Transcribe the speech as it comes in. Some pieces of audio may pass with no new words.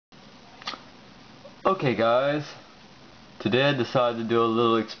Okay guys, today I decided to do a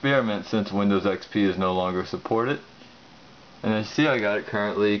little experiment since Windows XP is no longer supported. And as you see, I got it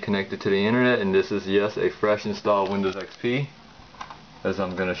currently connected to the internet, and this is, yes, a fresh installed Windows XP, as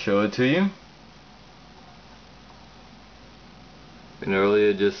I'm going to show it to you. And earlier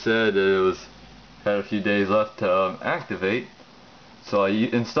it just said that it had a few days left to activate. So I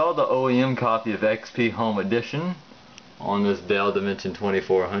installed the OEM copy of XP Home Edition on this Dell Dimension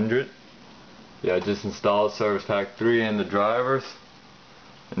 2400. Yeah, I just installed Service Pack 3 and the drivers,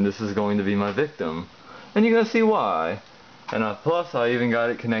 and this is going to be my victim, and you're gonna see why. And plus I even got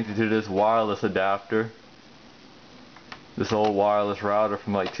it connected to this wireless adapter, this old wireless router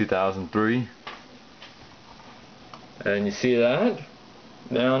from like 2003. And you see that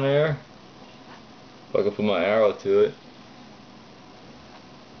down there? If I can put my arrow to it,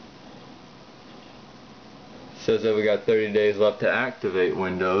 it says that we got 30 days left to activate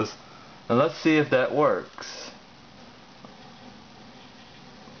Windows. And let's see if that works.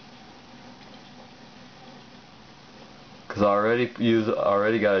 Because I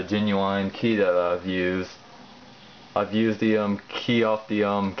already got a genuine key that I've used. I've used the key off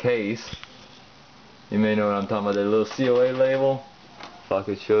the case. You may know what I'm talking about, that little COA label. If I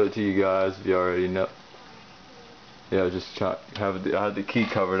could show it to you guys, if you already know. Yeah, I had the key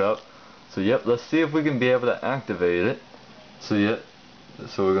covered up. So yep, let's see if we can be able to activate it. So yep.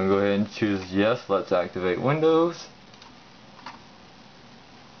 So we're going to go ahead and choose yes, let's activate Windows.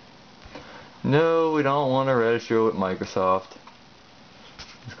 No, we don't want to register with Microsoft.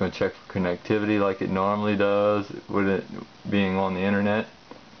 It's going to check for connectivity like it normally does with it being on the internet.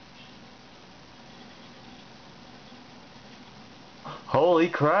 Holy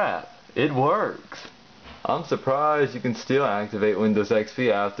crap, it works! I'm surprised you can still activate Windows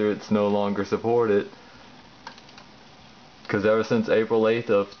XP after it's no longer supported. Because ever since April 8th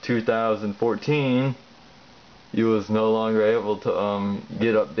of 2014, you was no longer able to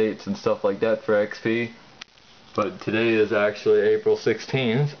get updates and stuff like that for XP. But today is actually April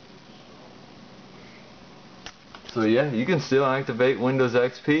 16th. So yeah, you can still activate Windows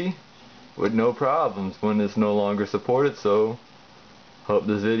XP with no problems when it's no longer supported. So hope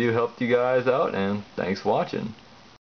this video helped you guys out, and thanks for watching.